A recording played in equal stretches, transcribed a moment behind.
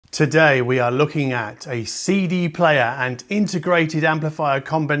Today we are looking at a CD player and integrated amplifier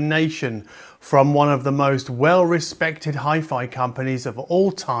combination from one of the most well-respected hi-fi companies of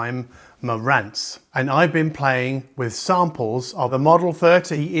all time, Marantz. And I've been playing with samples of the Model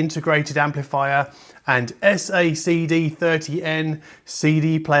 30 integrated amplifier and SACD-30N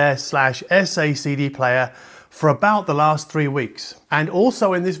CD player / SACD player for about the last 3 weeks. And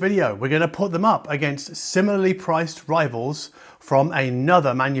also in this video, we're going to put them up against similarly priced rivals from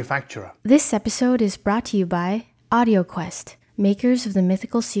another manufacturer. This episode is brought to you by AudioQuest, makers of the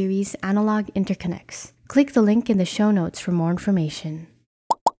mythical series Analog Interconnects. Click the link in the show notes for more information.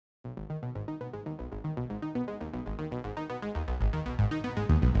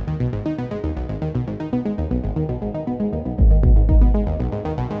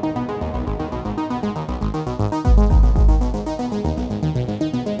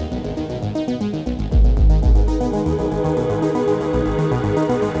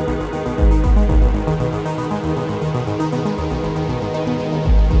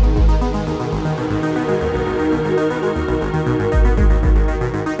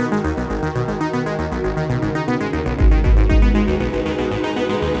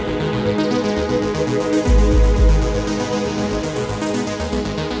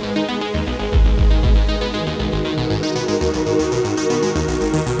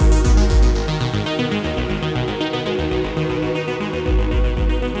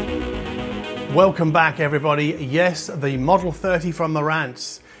 Welcome back everybody. Yes, the Model 30 from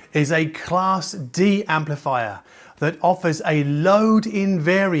Marantz is a Class D amplifier that offers a load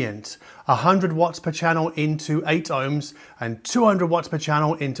invariant 100 watts per channel into 8 ohms and 200 watts per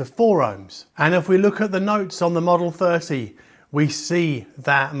channel into 4 ohms. And if we look at the notes on the Model 30, we see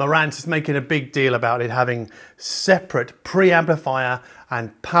that Marantz is making a big deal about it having separate preamplifier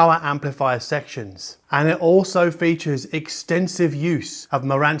and power amplifier sections. And it also features extensive use of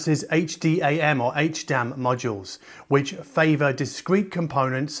Marantz's HDAM or HDAM modules, which favor discrete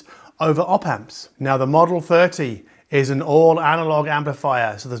components over op amps. Now the Model 30 is an all analog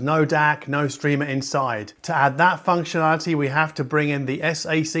amplifier, so there's no DAC, no streamer inside. To add that functionality, we have to bring in the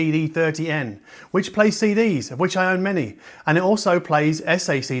SACD-30N, which plays CDs, of which I own many, and it also plays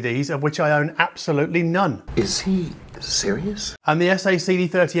SACDs, of which I own absolutely none. Is he serious? And the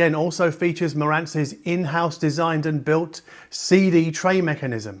SACD-30N also features Marantz's in-house designed and built CD tray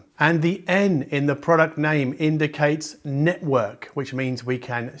mechanism. And the N in the product name indicates network, which means we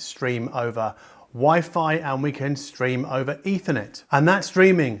can stream over Wi-Fi and we can stream over Ethernet. And that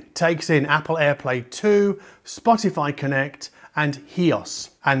streaming takes in Apple AirPlay 2, Spotify Connect, and HEOS.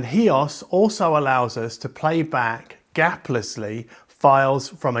 And HEOS also allows us to play back gaplessly files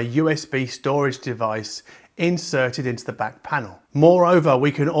from a USB storage device inserted into the back panel. Moreover,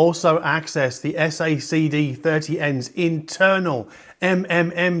 we can also access the SACD-30N's internal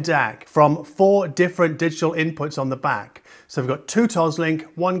MMM DAC from 4 different digital inputs on the back. So we've got 2 Toslink,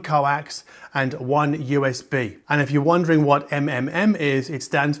 1 coax, and 1 USB. And if you're wondering what MMM is, it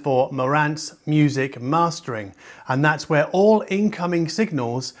stands for Marantz Music Mastering. And that's where all incoming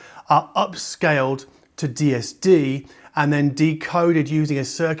signals are upscaled to DSD and then decoded using a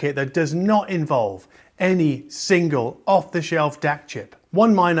circuit that does not involve any single off-the-shelf DAC chip.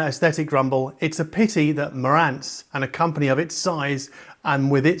 One minor aesthetic grumble: it's a pity that Marantz and a company of its size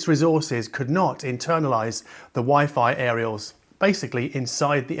and with its resources could not internalize the Wi-Fi aerials basically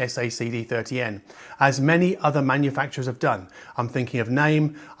inside the SACD-30N, as many other manufacturers have done. I'm thinking of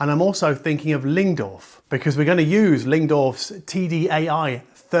Name, and I'm also thinking of Lyngdorf, because we're going to use Lyngdorf's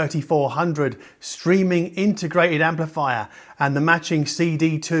TDAI-3400 streaming integrated amplifier and the matching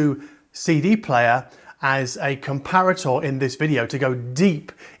CD2 CD player as a comparator in this video to go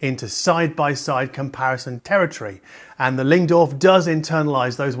deep into side-by-side comparison territory. And the Lyngdorf does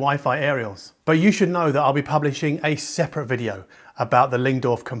internalize those Wi-Fi aerials. But you should know that I'll be publishing a separate video about the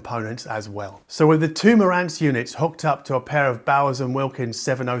Lyngdorf components as well. So with the 2 Marantz units hooked up to a pair of Bowers & Wilkins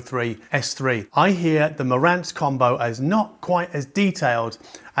 703 S3, I hear the Marantz combo as not quite as detailed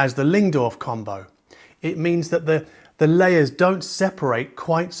as the Lyngdorf combo. It means that the layers don't separate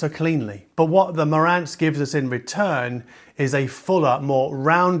quite so cleanly. But what the Marantz gives us in return is a fuller, more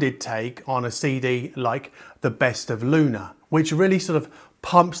rounded take on a CD like the Best of Luna, which really sort of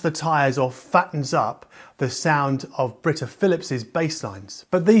pumps the tires or fattens up the sound of Britta Phillips's bass lines.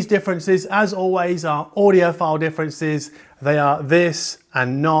 But these differences, as always, are audiophile differences. They are this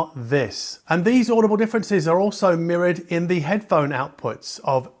and not this. And these audible differences are also mirrored in the headphone outputs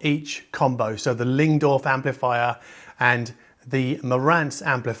of each combo. So the Lyngdorf amplifier and the Marantz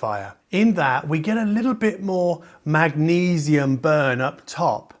amplifier. In that we get a little bit more magnesium burn up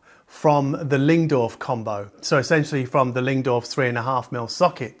top from the Lyngdorf combo. So essentially from the Lyngdorf 3.5mm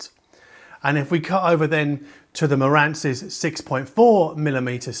socket. And if we cut over then to the Marantz's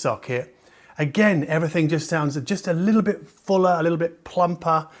 6.4mm socket, again, everything just sounds just a little bit fuller, a little bit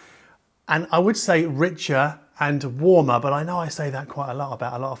plumper, and I would say richer and warmer, but I know I say that quite a lot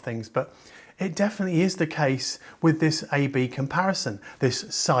about a lot of things, but it definitely is the case with this A-B comparison,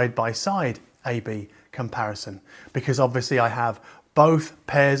 this side-by-side A-B comparison, because obviously I have both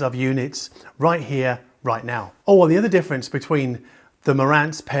pairs of units right here, right now. Oh, and the other difference between the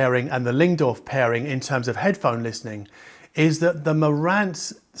Marantz pairing and the Lyngdorf pairing in terms of headphone listening is that the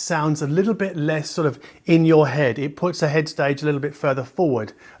Marantz sounds a little bit less sort of in your head. It puts a head stage a little bit further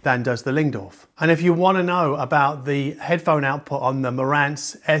forward than does the Lyngdorf. And if you want to know about the headphone output on the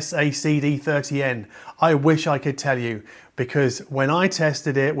Marantz SACD 30N, I wish I could tell you, because when I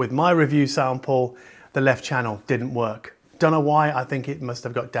tested it with my review sample, the left channel didn't work. Don't know why, I think it must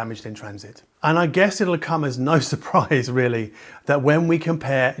have got damaged in transit. And I guess it'll come as no surprise really that when we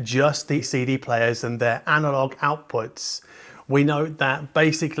compare just the CD players and their analog outputs, we note that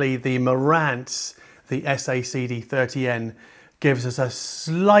basically the Marantz, the SACD 30N, gives us a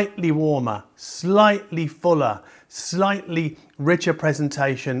slightly warmer, slightly fuller, slightly richer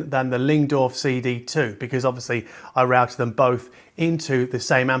presentation than the Lyngdorf CD-2, because obviously I routed them both into the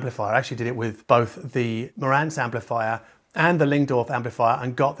same amplifier. I actually did it with both the Marantz amplifier and the Lyngdorf amplifier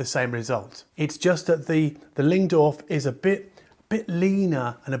and got the same result. It's just that the Lyngdorf is a bit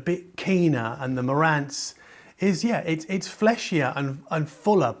leaner and a bit keener, and the Marantz is, yeah, it's fleshier and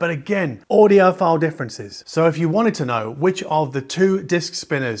fuller, but again, audiophile differences. So if you wanted to know which of the two disc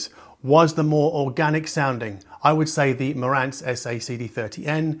spinners was the more organic sounding, I would say the Marantz SACD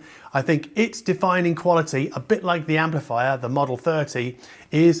 30N. I think its defining quality, a bit like the amplifier, the Model 30,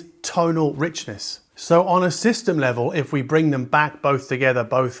 is tonal richness. So on a system level, if we bring them back both together,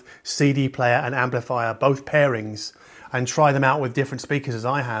 both CD player and amplifier, both pairings, and try them out with different speakers as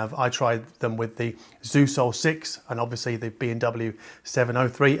I have, I tried them with the Zoosol 6 and obviously the B&W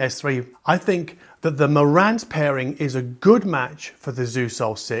 703 S3. I think that the Marantz pairing is a good match for the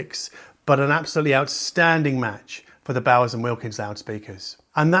Zoosol 6, but an absolutely outstanding match for the Bowers & Wilkins loudspeakers.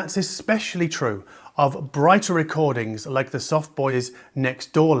 And that's especially true of brighter recordings like the Soft Boys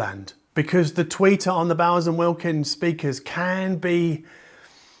Next Door Land, because the tweeter on the Bowers & Wilkins speakers can be,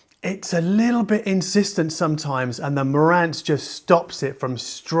 it's a little bit insistent sometimes, and the Marantz just stops it from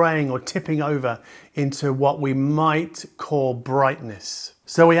straying or tipping over into what we might call brightness.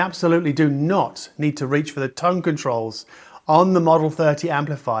 So we absolutely do not need to reach for the tone controls on the Model 30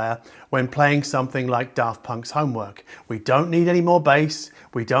 amplifier when playing something like Daft Punk's Homework. We don't need any more bass,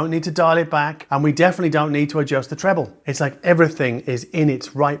 we don't need to dial it back, and we definitely don't need to adjust the treble. It's like everything is in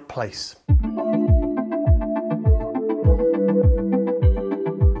its right place.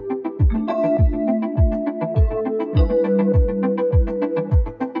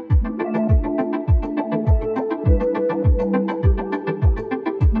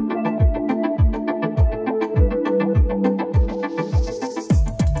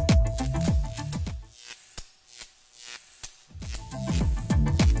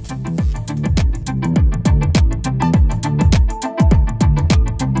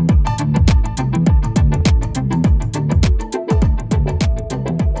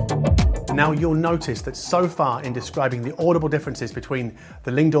 Now you'll notice that so far in describing the audible differences between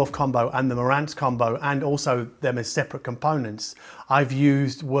the Lyngdorf combo and the Marantz combo, and also them as separate components, I've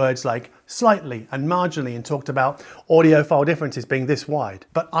used words like slightly and marginally and talked about audiophile differences being this wide.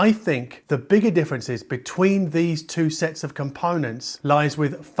 But I think the bigger differences between these two sets of components lies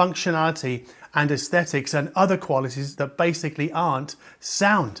with functionality and aesthetics and other qualities that basically aren't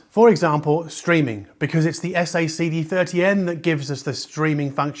sound. For example, streaming, because it's the SACD 30N that gives us the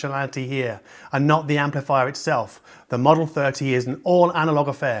streaming functionality here and not the amplifier itself. The Model 30 is an all analog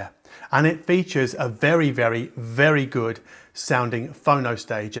affair, and it features a very, very, very good sounding phono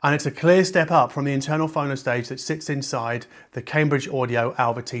stage, and it's a clear step up from the internal phono stage that sits inside the Cambridge Audio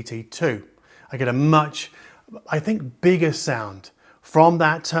Alva TT2. I get a much, I think, bigger sound from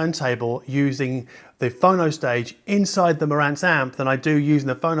that turntable using the phono stage inside the Marantz amp than I do using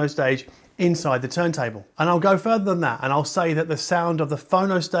the phono stage inside the turntable. And I'll go further than that, and I'll say that the sound of the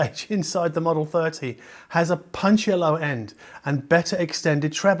phono stage inside the Model 30 has a punchier low end and better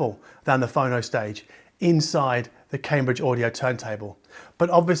extended treble than the phono stage inside the Cambridge Audio turntable. But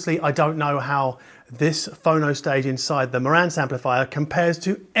obviously I don't know how this phono stage inside the Marantz amplifier compares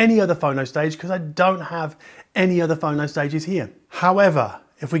to any other phono stage, because I don't have any other phono stages here. However,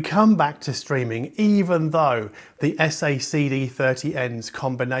 if we come back to streaming, even though the SACD 30N's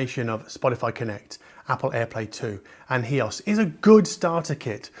combination of Spotify Connect Apple AirPlay 2 and HEOS is a good starter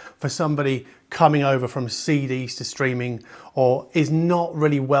kit for somebody coming over from CDs to streaming or is not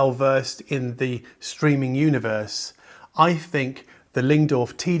really well versed in the streaming universe. I think the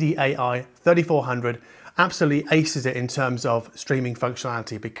Lyngdorf TDAI-3400 absolutely aces it in terms of streaming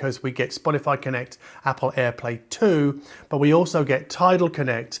functionality because we get Spotify Connect, Apple AirPlay 2, but we also get Tidal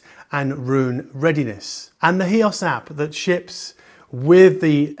Connect and Roon Readiness. And the HEOS app that ships with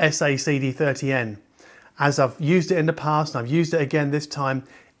the SACD30N, as I've used it in the past and I've used it again this time,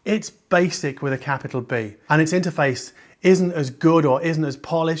 it's basic with a capital B. And its interface isn't as good or isn't as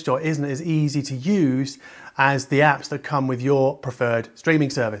polished or isn't as easy to use as the apps that come with your preferred streaming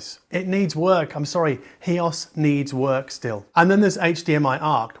service. It needs work. I'm sorry, HEOS needs work still. And then there's HDMI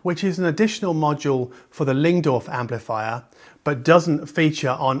ARC, which is an additional module for the Lyngdorf amplifier, but doesn't feature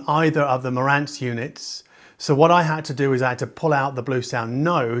on either of the Marantz units. So what I had to do is I had to pull out the Bluesound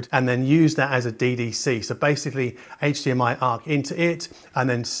NODE and then use that as a DDC. So basically HDMI ARC into it and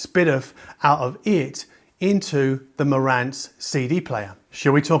then SPDIF out of it into the Marantz CD player.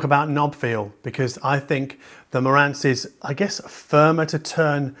 Shall we talk about knob feel? Because I think the Marantz's, I guess, firmer to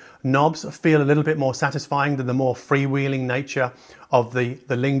turn knobs feel a little bit more satisfying than the more freewheeling nature of the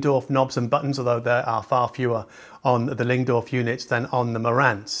Lyngdorf knobs and buttons, although there are far fewer on the Lyngdorf units than on the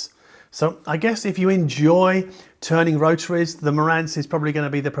Marantz. So I guess if you enjoy turning rotaries, the Marantz is probably going to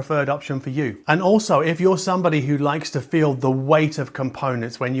be the preferred option for you. And also, if you're somebody who likes to feel the weight of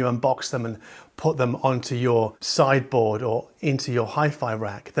components when you unbox them and put them onto your sideboard or into your hi-fi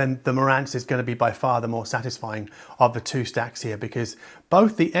rack, then the Marantz is going to be by far the more satisfying of the two stacks here, because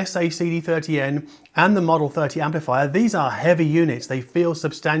both the SACD30N and the Model 30 amplifier, these are heavy units. They feel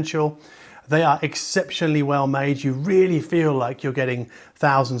substantial. They are exceptionally well made. You really feel like you're getting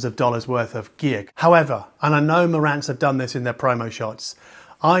thousands of dollars worth of gear. However, and I know Marantz have done this in their promo shots,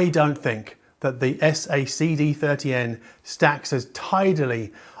 I don't think that the SACD30N stacks as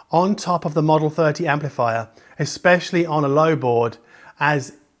tidily on top of the Model 30 amplifier, especially on a low board,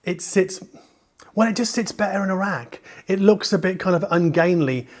 as it sits. Well, it just sits better in a rack. It looks a bit kind of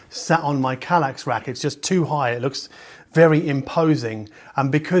ungainly sat on my Kallax rack. It's just too high. It looks very imposing.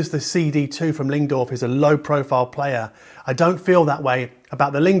 And because the CD2 from Lyngdorf is a low profile player, I don't feel that way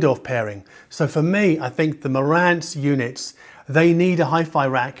about the Lyngdorf pairing. So for me, I think the Marantz units, they need a hi-fi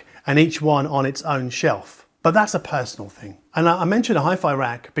rack and each one on its own shelf. But that's a personal thing. And I mentioned a hi-fi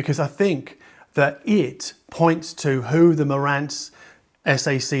rack because I think that it points to who the Marantz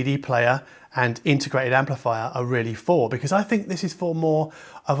SACD player and integrated amplifier are really for, because I think this is for more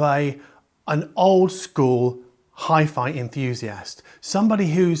of an old school hi-fi enthusiast, somebody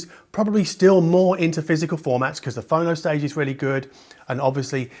who's probably still more into physical formats because the phono stage is really good, and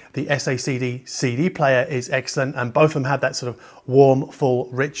obviously the SACD CD player is excellent, and both of them have that sort of warm, full,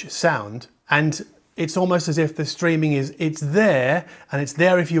 rich sound. And it's almost as if the streaming it's there, and it's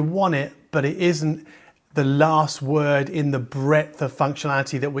there if you want it, but it isn't the last word in the breadth of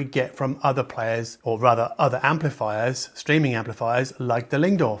functionality that we get from other players, or rather other amplifiers, streaming amplifiers like the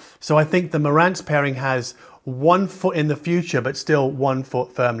Lyngdorf. So I think the Marantz pairing has 1 foot in the future, but still 1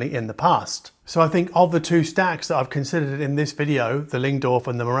 foot firmly in the past. So I think of the two stacks that I've considered in this video, the Lyngdorf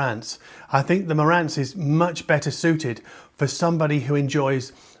and the Marantz, I think the Marantz is much better suited for somebody who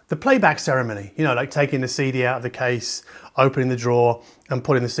enjoys the playback ceremony, you know, like taking the CD out of the case, opening the drawer and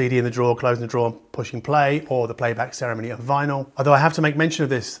putting the CD in the drawer, closing the drawer, pushing play, or the playback ceremony of vinyl. Although I have to make mention of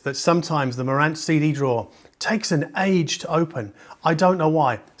this, that sometimes the Marantz CD drawer takes an age to open. I don't know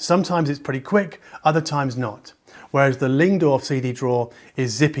why. Sometimes it's pretty quick, other times not. Whereas the Lyngdorf CD drawer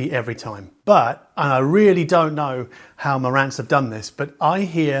is zippy every time. But, and I really don't know how Marantz have done this, but I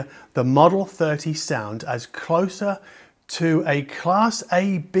hear the Model 30 sound as closer to a Class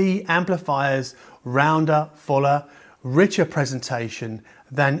A/B amplifier's rounder, fuller, richer presentation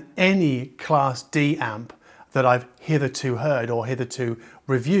than any Class D amp that I've hitherto heard or hitherto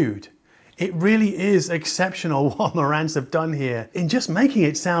reviewed. It really is exceptional what Marantz have done here in just making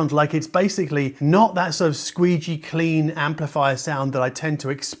it sound like it's basically not that sort of squeegee clean amplifier sound that I tend to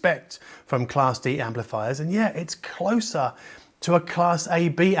expect from Class D amplifiers, and yeah, it's closer to a Class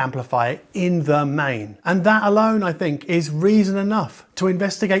A/B amplifier in the main. And that alone, I think, is reason enough to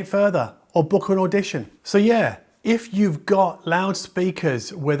investigate further or book an audition. So yeah, if you've got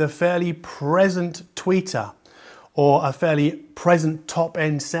loudspeakers with a fairly present tweeter or a fairly present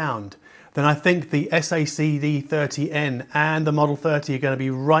top-end sound, then I think the SACD30N and the Model 30 are going to be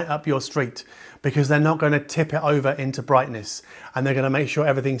right up your street, because they're not going to tip it over into brightness, and they're going to make sure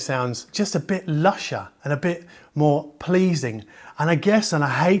everything sounds just a bit lusher and a bit more pleasing. And I guess, and I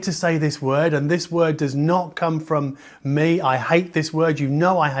hate to say this word, and this word does not come from me, I hate this word, you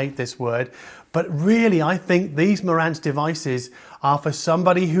know I hate this word, but really I think these Marantz devices are for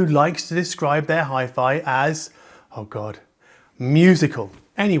somebody who likes to describe their hi-fi as, oh God, musical.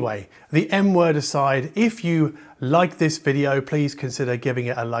 Anyway, the M word aside, if you like this video, please consider giving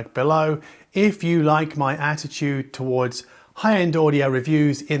it a like below. If you like my attitude towards high-end audio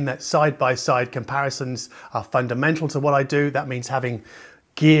reviews, in that side-by-side comparisons are fundamental to what I do, that means having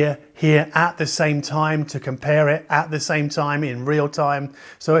gear here at the same time to compare it at the same time in real time.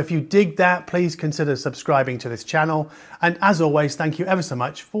 So if you dig that, please consider subscribing to this channel. And as always, thank you ever so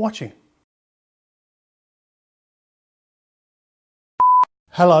much for watching.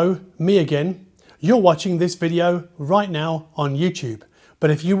 Hello, me again. You're watching this video right now on YouTube. But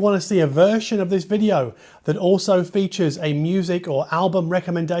if you want to see a version of this video that also features a music or album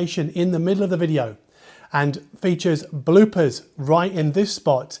recommendation in the middle of the video and features bloopers right in this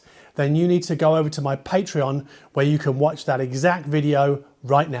spot, then you need to go over to my Patreon, where you can watch that exact video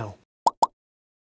right now.